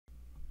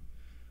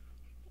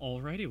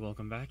Alrighty,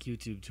 welcome back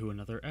YouTube to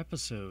another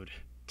episode.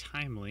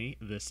 Timely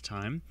this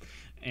time,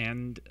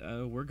 and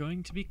we're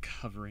going to be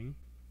covering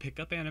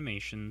pickup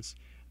animations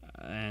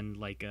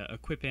and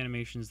equip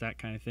animations, that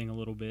kind of thing a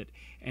little bit,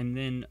 and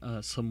then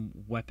some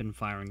weapon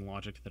firing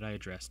logic that I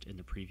addressed in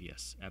the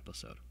previous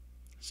episode.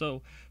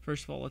 So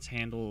first of all, let's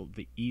handle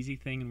the easy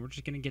thing, and we're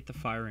just going to get the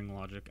firing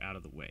logic out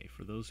of the way.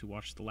 For those who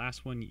watched the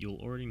last one, you'll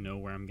already know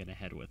where I'm going to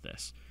head with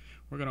this.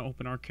 We're going to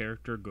open our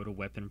character, go to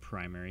weapon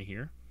primary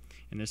here.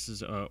 And this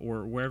is,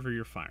 or wherever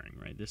you're firing,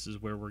 right? This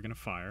is where we're going to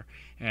fire.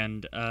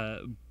 And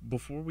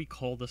before we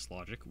call this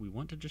logic, we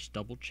want to just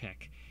double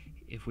check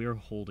if we are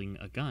holding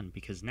a gun,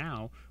 because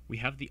now we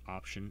have the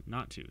option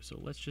not to. So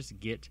let's just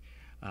get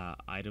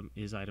item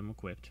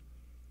equipped.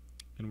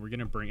 And we're going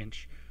to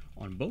branch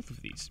on both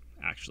of these,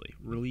 actually,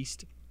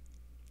 released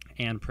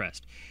and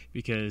pressed.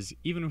 Because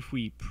even if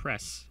we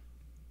press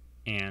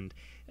and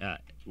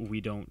we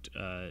don't,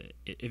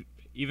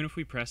 even if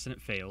we press and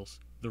it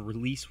fails, the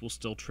release will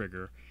still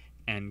trigger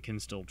and can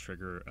still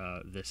trigger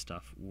this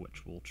stuff,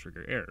 which will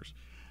trigger errors.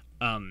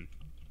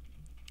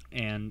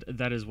 And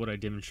that is what I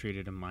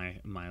demonstrated in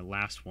my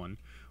last one,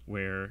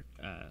 where,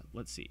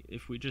 let's see,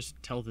 if we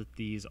just tell that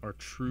these are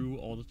true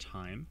all the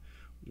time,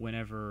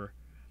 whenever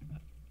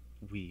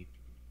we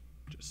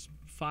just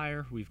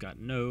fire, we've got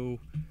no,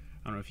 I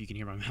don't know if you can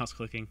hear my mouse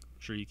clicking, I'm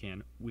sure you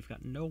can, we've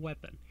got no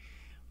weapon.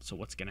 So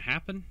what's going to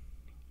happen?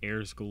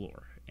 Errors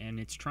galore. And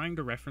it's trying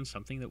to reference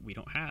something that we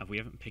don't have. We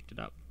haven't picked it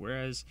up.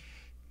 Whereas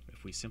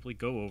if we simply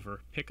go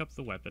over, pick up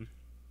the weapon,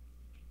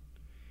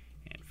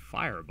 and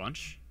fire a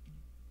bunch,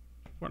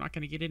 we're not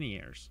going to get any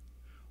errors.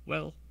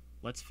 Well,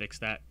 let's fix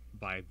that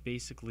by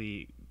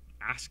basically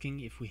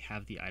asking if we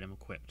have the item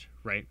equipped,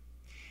 right?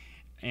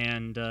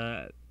 And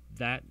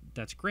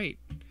that's great,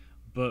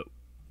 but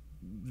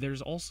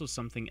there's also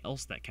something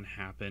else that can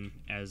happen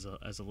as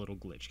a little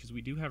glitch, because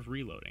we do have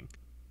reloading.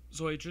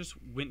 So I just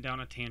went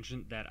down a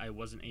tangent that I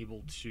wasn't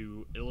able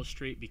to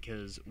illustrate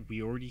because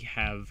we already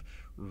have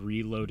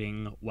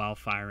reloading while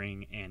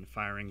firing and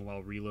firing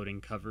while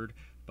reloading covered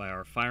by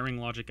our firing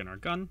logic in our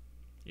gun.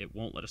 It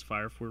won't let us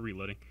fire if we're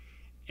reloading.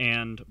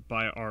 And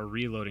by our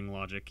reloading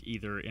logic,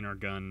 either in our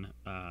gun,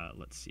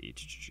 let's see,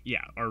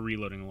 yeah, our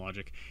reloading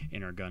logic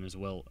in our gun as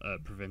well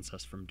prevents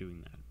us from doing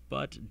that.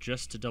 But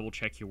just to double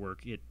check your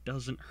work, it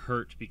doesn't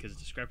hurt because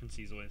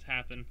discrepancies always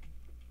happen.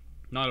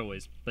 Not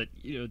always, but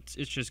you know,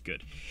 it's just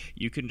good.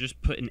 You can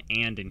just put an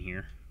 "and" in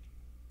here,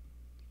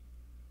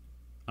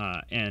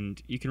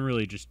 and you can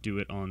really just do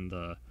it on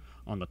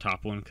the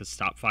top one, because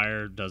stop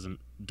fire doesn't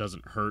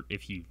hurt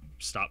if you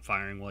stop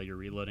firing while you're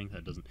reloading.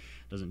 That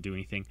doesn't do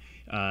anything.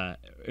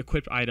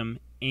 Equip item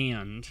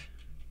and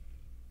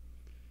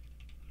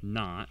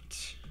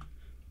not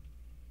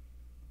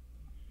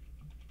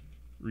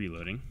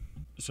reloading.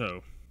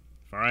 So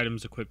if our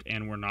item's equipped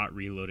and we're not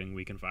reloading,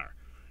 we can fire.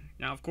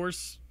 Now, of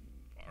course,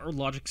 our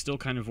logic still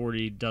kind of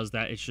already does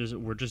that. It's just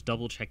we're just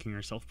double checking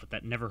ourselves, but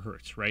that never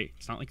hurts, right?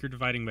 It's not like you're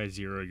dividing by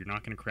zero. You're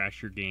not going to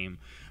crash your game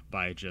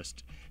by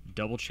just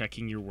double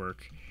checking your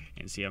work.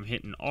 And see, I'm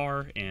hitting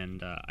R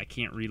and I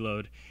can't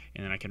reload,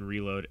 and then I can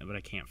reload, but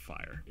I can't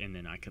fire, and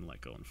then I can let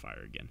go and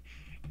fire again,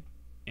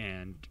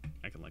 and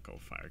I can let go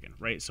and fire again,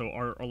 right? So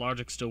our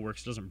logic still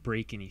works. It doesn't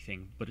break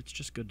anything, but it's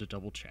just good to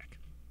double check.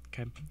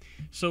 Okay,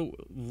 so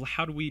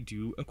how do we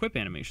do equip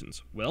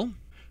animations? Well,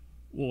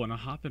 we'll want to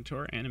hop into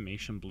our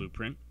animation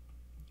blueprint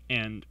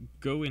and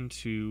go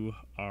into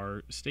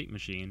our state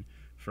machine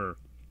for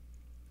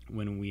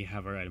when we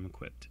have our item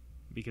equipped.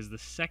 Because the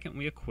second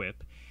we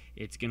equip,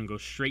 it's going to go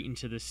straight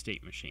into this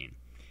state machine.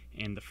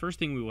 And the first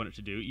thing we want it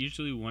to do,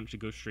 usually we want it to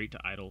go straight to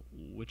idle,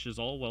 which is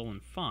all well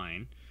and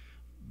fine,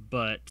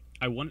 but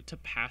I want it to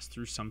pass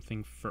through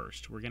something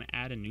first. We're going to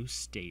add a new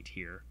state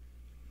here.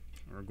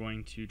 We're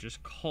going to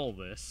just call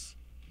this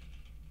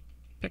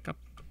pickup.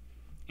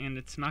 And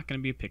it's not going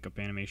to be a pickup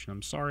animation,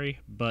 I'm sorry,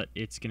 but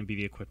it's going to be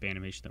the equip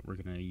animation that we're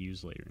going to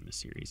use later in the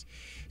series.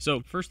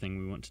 So first thing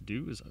we want to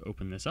do is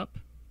open this up.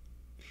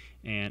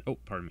 And, oh,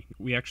 pardon me.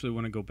 We actually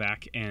want to go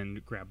back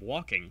and grab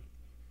walking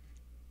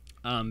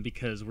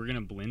because we're going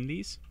to blend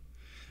these.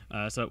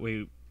 So that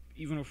way,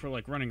 even if we're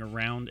like running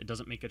around, it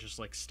doesn't make it just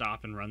like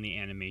stop and run the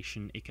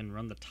animation. It can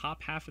run the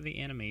top half of the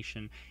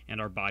animation,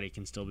 and our body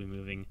can still be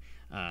moving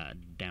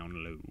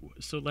down low.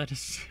 So let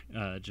us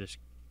just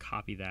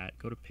copy that,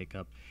 go to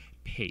pickup,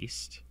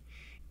 paste.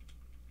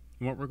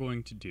 And what we're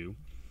going to do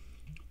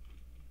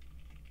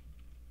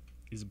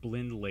is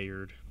blend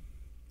layered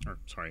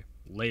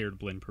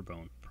blend per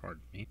bone,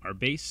 pardon me. Our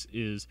base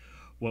is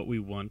what we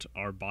want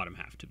our bottom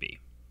half to be.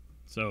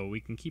 So we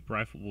can keep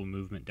rifleable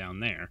movement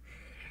down there.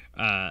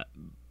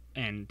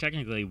 And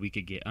technically we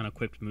could get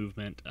unequipped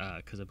movement,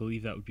 because I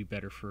believe that would be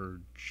better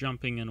for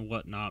jumping and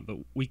whatnot, but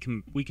we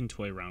can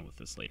toy around with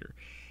this later.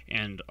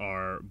 And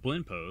our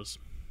blend pose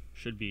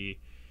should be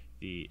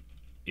the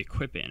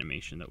equip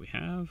animation that we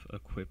have,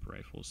 equip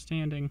rifle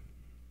standing,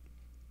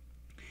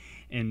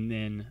 and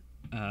then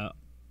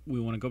we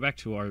want to go back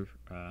to our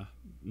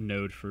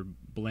node for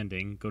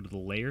blending, go to the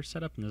layer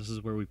setup, and this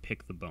is where we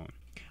pick the bone.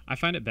 I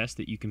find it best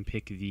that you can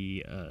pick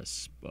the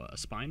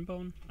spine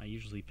bone. I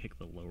usually pick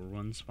the lower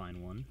one,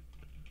 spine 1.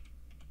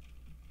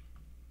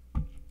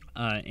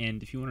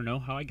 And if you want to know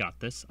how I got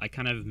this, I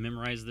kind of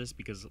memorized this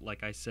because,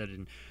 like I said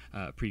in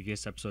a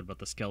previous episode about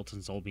the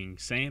skeletons all being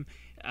same,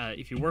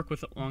 if you work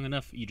with it long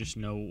enough, you just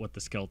know what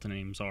the skeleton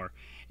names are,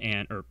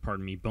 or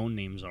pardon me, bone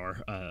names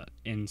are.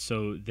 And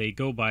so they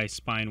go by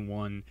spine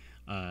 1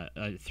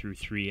 through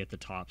 3 at the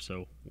top.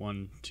 So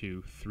 1,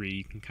 2, 3.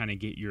 You can kind of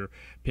get your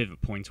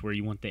pivot points where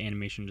you want the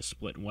animation to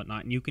split and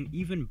whatnot. And you can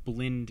even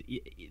blend.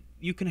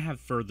 You can have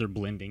further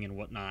blending and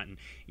whatnot, and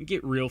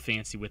get real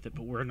fancy with it.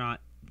 But we're not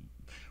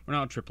a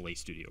AAA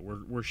studio.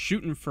 We're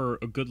shooting for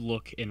a good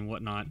look and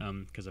whatnot,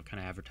 because I've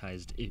kind of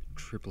advertised it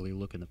AAA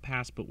look in the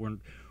past, but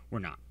we're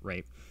not,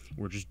 right?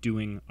 We're just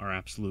doing our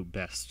absolute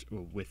best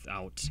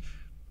without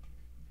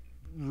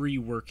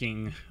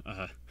reworking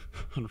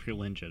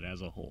Unreal Engine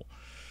as a whole.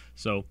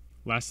 So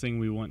last thing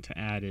we want to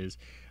add is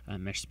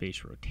mesh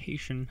space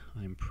rotation,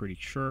 I'm pretty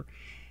sure.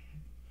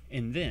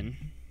 And then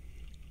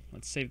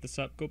let's save this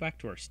up, go back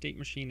to our state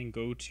machine, and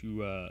go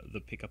to the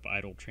pickup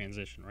idle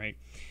transition, right?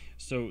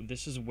 So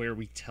this is where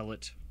we tell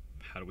it,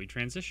 how do we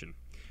transition?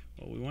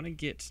 Well, we want to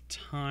get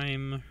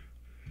time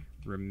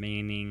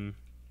remaining.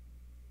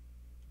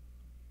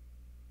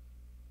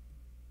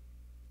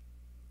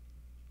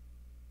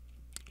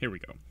 Here we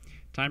go.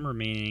 Time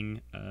remaining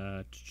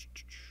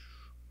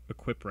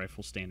equip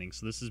rifle standing.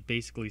 So this is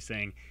basically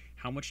saying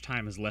how much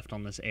time is left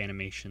on this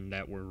animation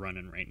that we're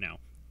running right now.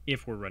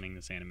 If we're running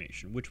this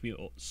animation, which we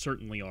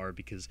certainly are,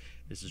 because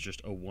this is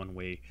just a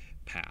one-way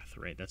path,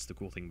 right? That's the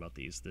cool thing about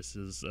these. This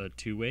is a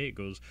two-way, it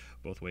goes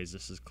both ways.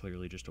 This is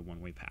clearly just a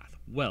one-way path.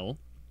 Well,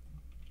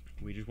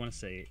 we just want to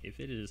say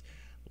if it is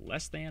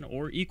less than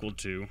or equal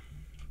to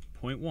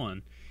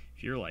 0.1,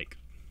 if you're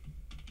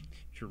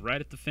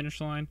right at the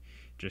finish line,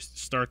 just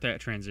start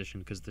that transition,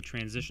 because the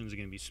transitions are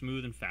going to be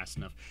smooth and fast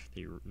enough that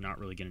you're not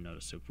really going to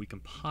notice. So if we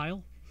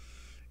compile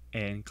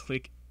and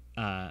click,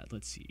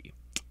 let's see,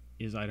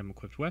 is item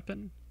equipped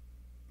weapon,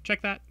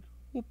 check that.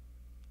 Whoop.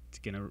 It's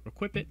gonna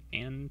equip it,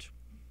 and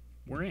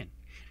we're in.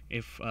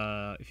 If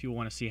you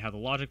want to see how the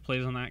logic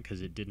plays on that,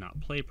 because it did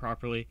not play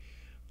properly,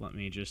 let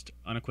me just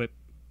unequip,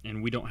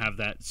 and we don't have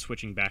that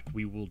switching back.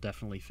 We will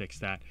definitely fix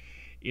that.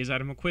 Is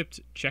item equipped?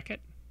 Check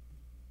it.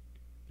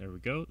 There we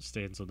go.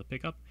 Stands on the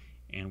pickup,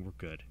 and we're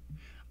good.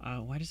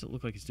 Why does it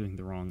look like it's doing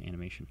the wrong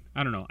animation?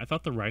 I don't know. I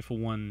thought the rifle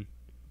one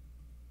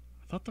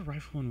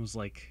was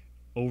like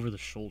over the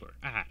shoulder.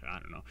 I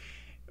don't know.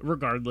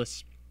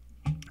 Regardless,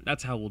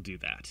 that's how we'll do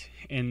that.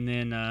 And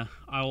then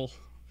I'll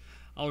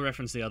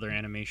reference the other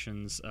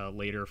animations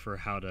later for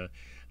how to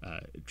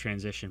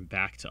transition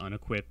back to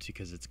unequipped,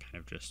 because it's kind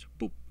of just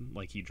boop,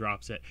 like he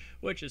drops it,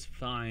 which is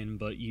fine,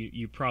 but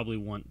you probably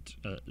want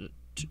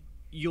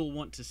you'll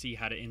want to see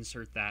how to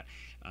insert that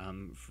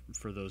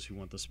for those who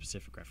want the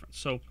specific reference.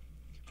 So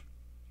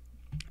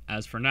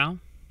as for now,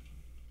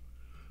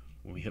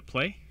 when we hit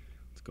play,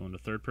 let's go into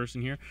third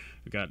person here.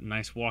 We've got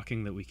nice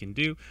walking that we can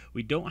do.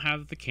 We don't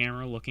have the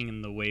camera looking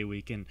in the way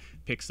we can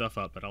pick stuff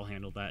up, but I'll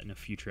handle that in a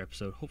future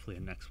episode, hopefully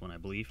the next one, I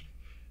believe.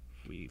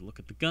 If we look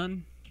at the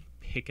gun,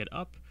 pick it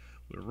up,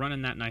 we're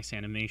running that nice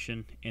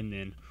animation, and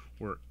then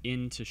we're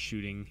into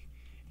shooting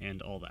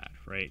and all that,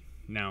 right?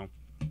 Now,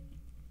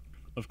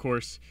 of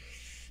course,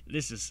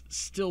 this is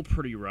still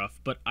pretty rough,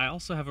 but I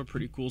also have a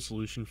pretty cool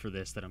solution for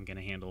this that I'm going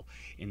to handle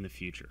in the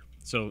future.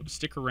 So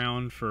stick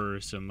around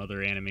for some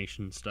other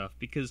animation stuff,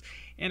 because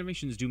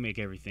animations do make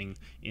everything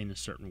in a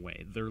certain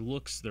way. Their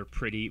looks, they're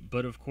pretty,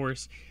 but of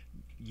course,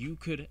 you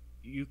could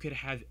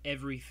have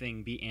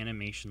everything be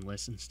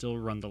animationless and still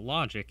run the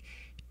logic.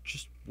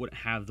 Just wouldn't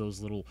have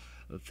those little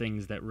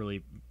things that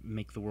really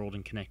make the world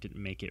and connect it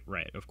and make it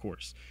right, of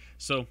course.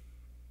 So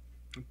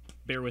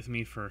bear with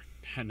me for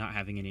not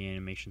having any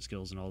animation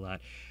skills and all that,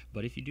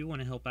 but if you do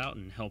want to help out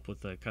and help with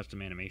the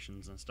custom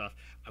animations and stuff,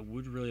 I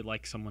would really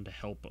like someone to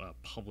help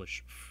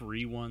publish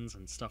free ones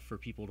and stuff for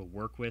people to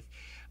work with.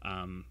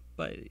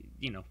 But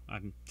you know,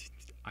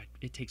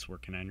 it takes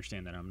work, and I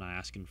understand that. I'm not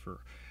asking for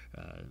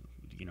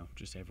you know,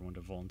 just everyone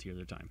to volunteer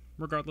their time.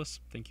 Regardless,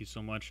 thank you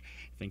so much.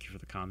 Thank you for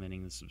the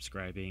commenting and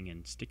subscribing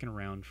and sticking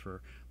around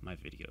for my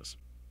videos.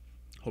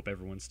 Hope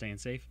everyone's staying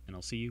safe, and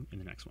I'll see you in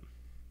the next one.